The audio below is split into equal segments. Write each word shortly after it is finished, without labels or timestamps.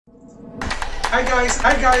It's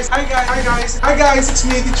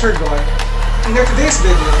me, Teacher Gon.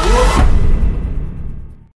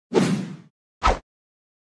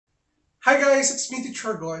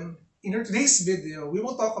 In our today's video, we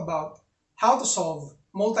will talk about how to solve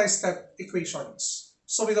multi-step equations.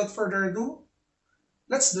 So without further ado,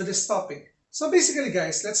 let's do this topic. So basically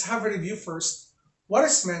guys, let's have a review first. What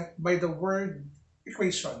is meant by the word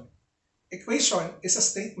equation? Equation is a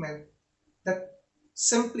statement that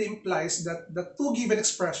simply implies that the two given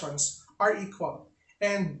expressions are equal,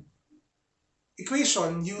 and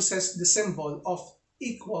equation uses the symbol of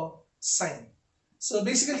equal sign. So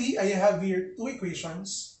basically, I have here two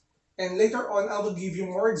equations, and later on I will give you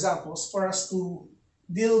more examples for us to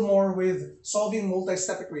deal more with solving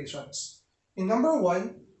multi-step equations. In number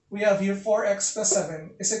 1, we have here 4x plus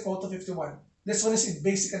 7 is equal to 51. This one is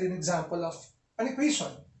basically an example of an equation.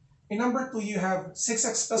 In number 2, you have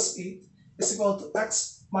 6x plus 8 is equal to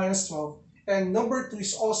x minus 12. And number 2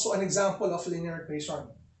 is also an example of linear equation.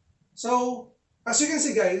 So, as you can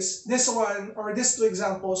see guys, this one or these two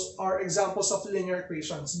examples are examples of linear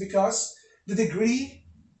equations because the degree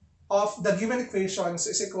of the given equations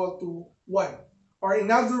is equal to 1. Or in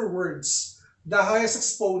other words, the highest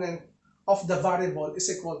exponent of the variable is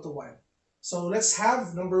equal to 1. So let's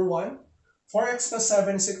have number 1, 4x plus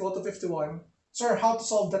 7 is equal to 51. So how to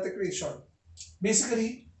solve that equation?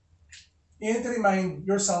 Basically, you need to remind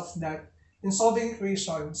yourself that in solving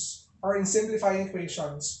equations or in simplifying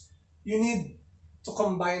equations, you need to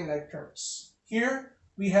combine like terms. Here,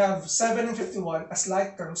 we have 7 and 51 as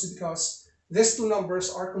like terms because these two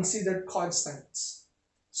numbers are considered constants.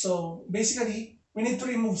 So basically, we need to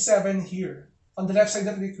remove 7 here on the left side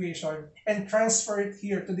of the equation and transfer it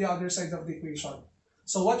here to the other side of the equation.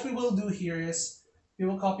 So what we will do here is, we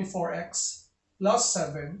will copy 4x plus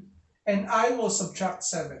 7 and I will subtract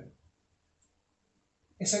 7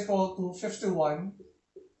 is equal to 51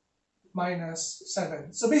 minus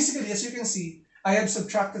 7. So basically, as you can see, I have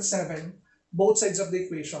subtracted 7 both sides of the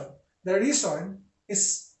equation. The reason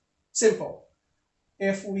is simple.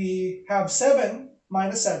 If we have 7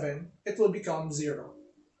 minus 7, it will become 0.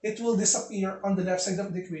 It will disappear on the left side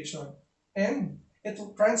of the equation and it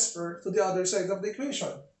will transfer to the other side of the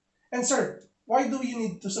equation. And sir, why do you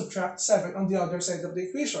need to subtract 7 on the other side of the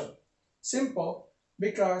equation? Simple,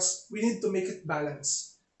 because we need to make it balance.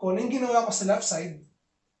 Kung ano yung ginawa ko sa left side,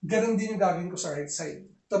 ganun din yung gagawin ko sa right side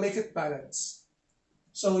to make it balance.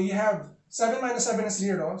 So you have 7 minus 7 is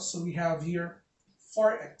 0, so we have here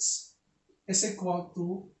 4x is equal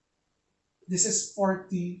to, this is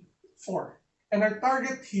 44. And our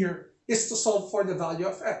target here is to solve for the value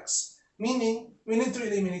of x, meaning we need to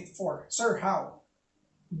eliminate 4. Sir, how?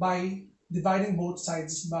 By dividing both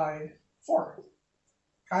sides by 4.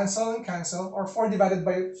 Cancel and cancel, or 4 divided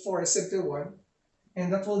by 4 is simply 1,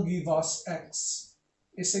 and that will give us x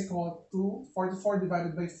is equal to 44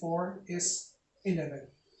 divided by 4 is 11.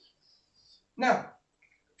 Now,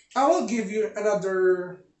 I will give you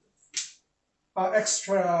another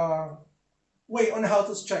extra way on how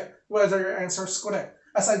to check whether your answer is correct.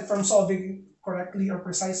 Aside from solving correctly or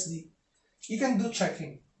precisely, you can do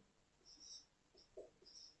checking.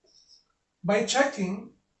 By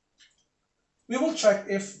checking, we will check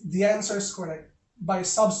if the answer is correct by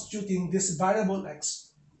substituting this variable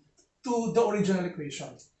x to the original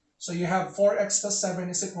equation. So you have 4x plus 7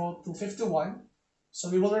 is equal to 51. So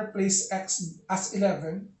we will replace x as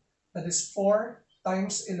 11. That is 4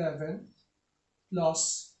 times 11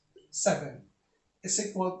 plus 7 is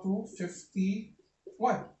equal to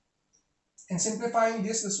 51. And simplifying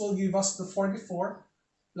this will give us the 44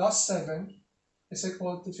 plus 7 is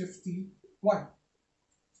equal to 51.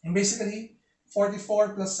 And basically,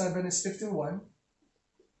 44 plus 7 is 51.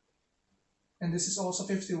 And this is also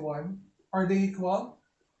 51. Are they equal?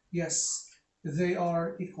 Yes, they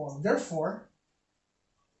are equal. Therefore,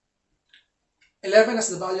 11 as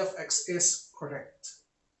the value of x is correct.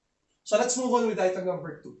 So let's move on with item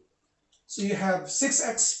number 2. So you have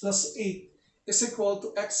 6x plus 8 is equal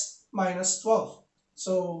to x minus 12.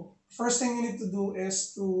 So first thing you need to do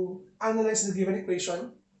is to analyze the given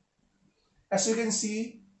equation. As you can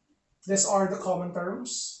see, these are the common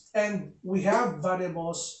terms, and we have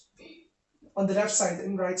variables on the left side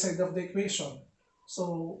and right side of the equation.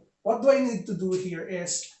 So what do I need to do here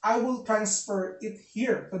is I will transfer it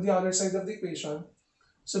here to the other side of the equation.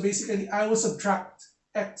 So basically, I will subtract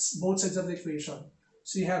x both sides of the equation.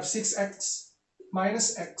 So you have 6x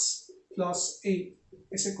minus x plus 8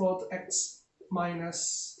 is equal to x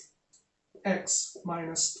minus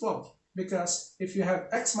 12. Because if you have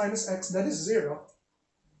x minus x, that is 0.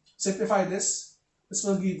 Simplify this. This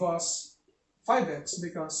will give us 5x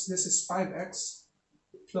because this is 5x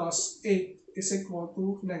plus 8 is equal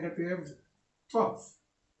to negative 12.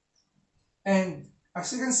 And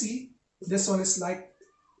as you can see, this one is like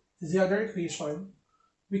the other equation.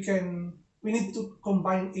 We need to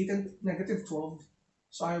combine 8 and negative 12.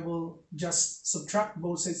 So I will just subtract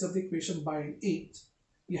both sides of the equation by 8.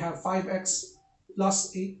 You have 5x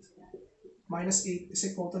plus 8 minus 8 is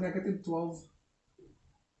equal to negative 12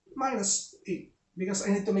 minus 8, because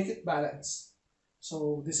I need to make it balance.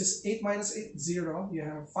 So this is 8 minus 8, 0. You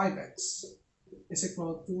have 5x is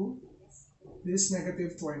equal to this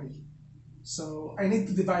negative 20. So I need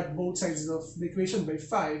to divide both sides of the equation by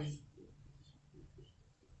 5.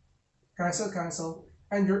 Cancel, cancel.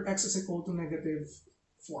 And your x is equal to negative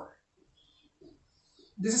 4.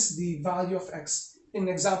 This is the value of x in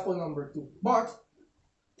example number 2. But,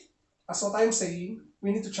 as what I'm saying,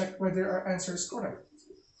 we need to check whether our answer is correct.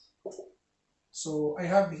 So I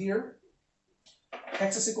have here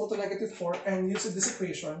x is equal to negative 4, and using this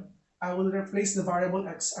equation, I will replace the variable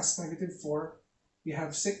x as negative 4. We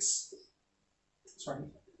have 6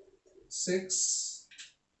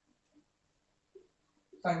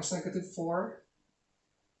 times negative 4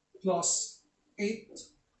 plus 8.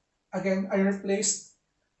 Again, I replaced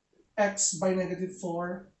x by negative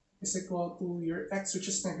 4 is equal to your x, which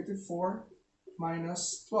is negative 4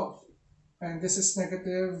 minus 12. And this is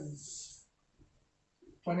negative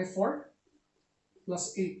 24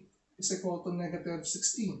 plus 8 is equal to negative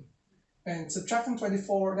 16. And subtracting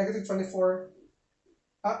 24, negative 24,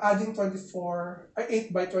 adding 24,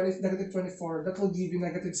 8 by negative 24, that will give you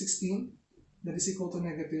negative 16. That is equal to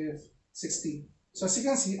negative 16. So as you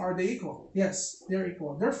can see, are they equal? Yes, they're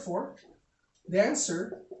equal. Therefore, the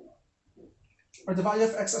answer, or the value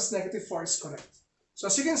of x as negative 4 is correct. So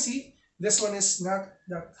as you can see, this one is not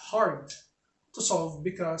that hard to solve,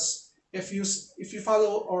 because if you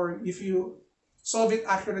follow, or if you solve it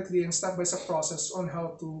accurately and step-by-step process on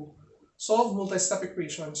how to solve multi-step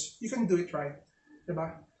equations, you can do it right,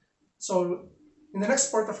 diba? So in the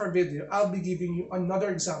next part of our video, I'll be giving you another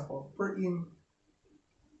example wherein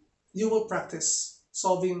you will practice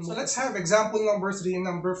solving. So let's have example number 3 and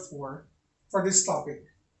number 4 for this topic.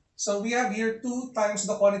 So we have here 2 times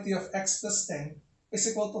the quantity of x plus 10 is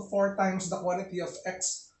equal to 4 times the quantity of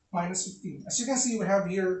x minus 15. As you can see, we have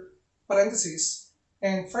here parentheses,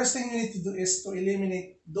 and first thing you need to do is to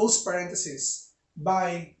eliminate those parentheses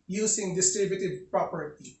by using distributive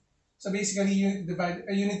property. So basically,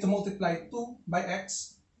 you need to multiply 2 by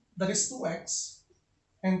x, that is 2x,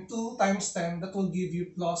 and 2 times 10, that will give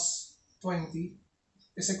you plus 20,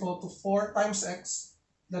 is equal to 4 times x,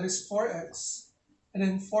 that is 4x, and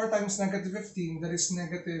then 4 times negative 15, that is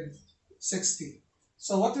negative 60.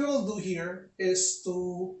 So what we will do here is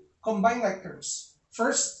to combine like terms.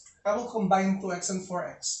 First, I will combine 2x and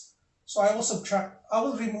 4x. So I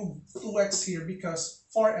will remove 2x here because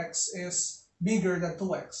 4x is bigger than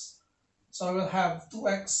 2x. So I will have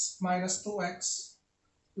 2x minus 2x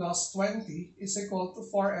plus 20 is equal to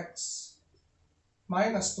 4x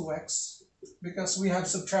minus 2x, because we have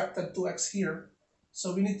subtracted 2x here.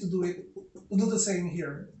 So we need to do the same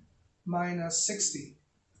here, minus 60.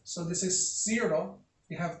 So this is 0.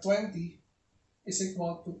 We have 20 is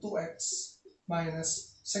equal to 2x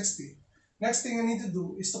minus 60. Next thing I need to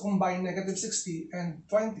do is to combine negative 60 and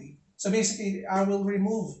 20. So basically, I will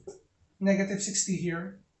remove negative 60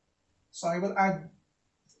 here. So I will add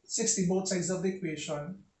 60 both sides of the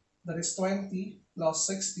equation. That is 20 plus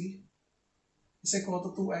 60 is equal to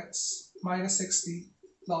 2x minus 60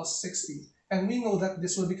 plus 60. And we know that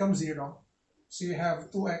this will become 0. So you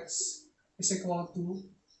have 2x is equal to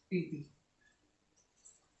 80.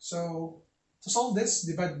 So to solve this,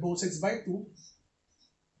 divide both sides by 2.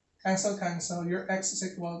 Cancel, cancel. Your x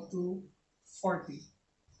is equal to 40.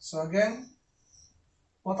 So again,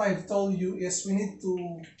 what I've told you is we need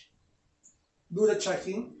to do the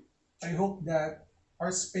checking. I hope that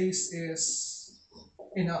our space is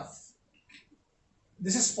enough.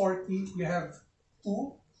 This is 40. You have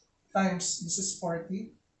 2 times this is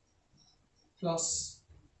 40 plus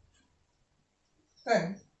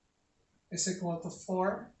 10 is equal to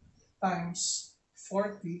 4 times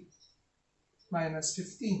 40 minus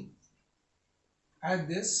 15. Add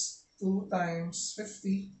this, 2 times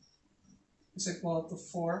 50 is equal to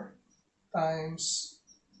 4 times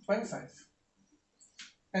 25.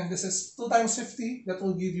 And this is 2 times 50, that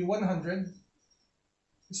will give you 100,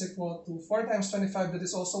 is equal to 4 times 25, that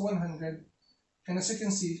is also 100. And as you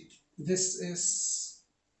can see, this is,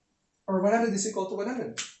 or 100 is equal to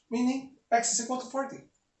 100, meaning x is equal to 40.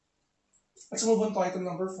 Let's move on to item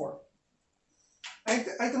number 4.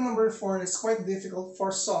 Item number 4 is quite difficult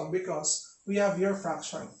for some because we have your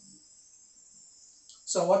fraction.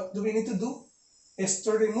 So what do we need to do is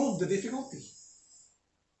to remove the difficulty,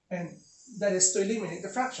 and that is to eliminate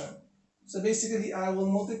the fraction. So basically, I will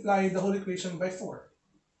multiply the whole equation by 4.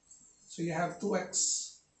 So you have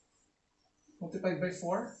 2x multiplied by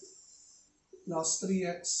 4 plus 3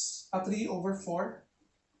 over 4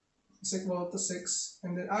 is equal to 6.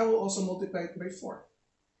 And then I will also multiply it by 4.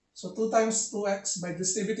 So 2 times 2x by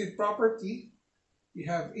distributive property, you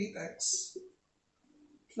have 8x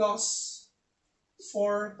plus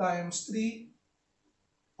 4 times 3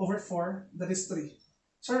 over 4, that is 3.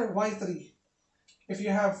 Sir, why 3? If you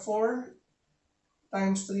have 4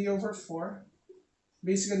 times 3 over 4,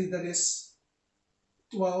 basically that is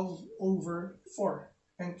 12 over 4.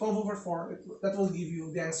 And 12 over 4, that will give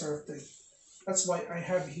you the answer of 3. That's why I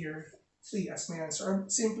have here 3 as my answer. Or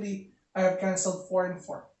simply, I have cancelled 4 and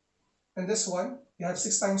 4. And this one, you have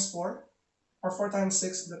 6 times 4, or 4 times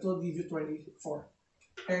 6, that will give you 24.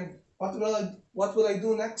 And what will I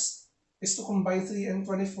do next? Is to combine 3 and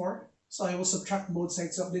 24. So I will subtract both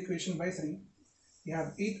sides of the equation by 3. You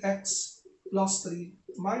have 8x plus 3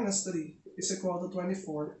 minus 3 is equal to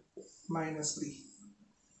 24 minus 3.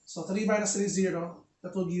 So 3 minus 3 is 0.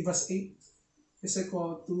 That will give us 8 is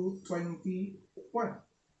equal to 21.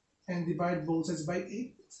 And divide both sides by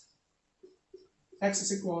 8. X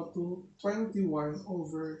is equal to 21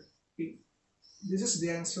 over 8. This is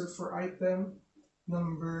the answer for item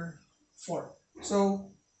number 4.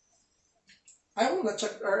 So I will not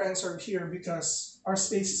check our answer here because our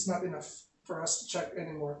space is not enough for us to check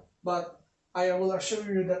anymore. But I will assure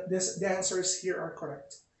you that the answers here are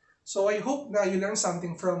correct. So I hope now you learned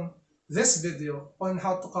something from this video on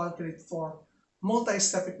how to calculate for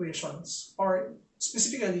multi-step equations, or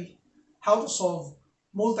specifically how to solve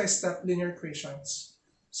multi-step linear equations.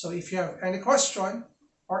 So if you have any question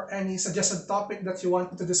or any suggested topic that you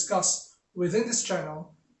want me to discuss within this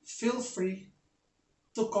channel, feel free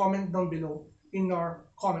to comment down below in our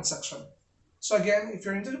comment section. So again, if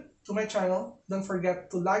you're into my channel, don't forget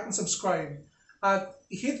to like and subscribe at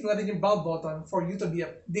hit the notification bell button for you to be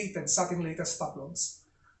updated sa ating latest uploads.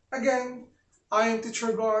 Again, I am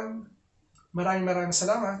Teacher Gon. Maraming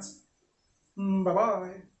salamat.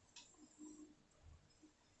 Bye-bye.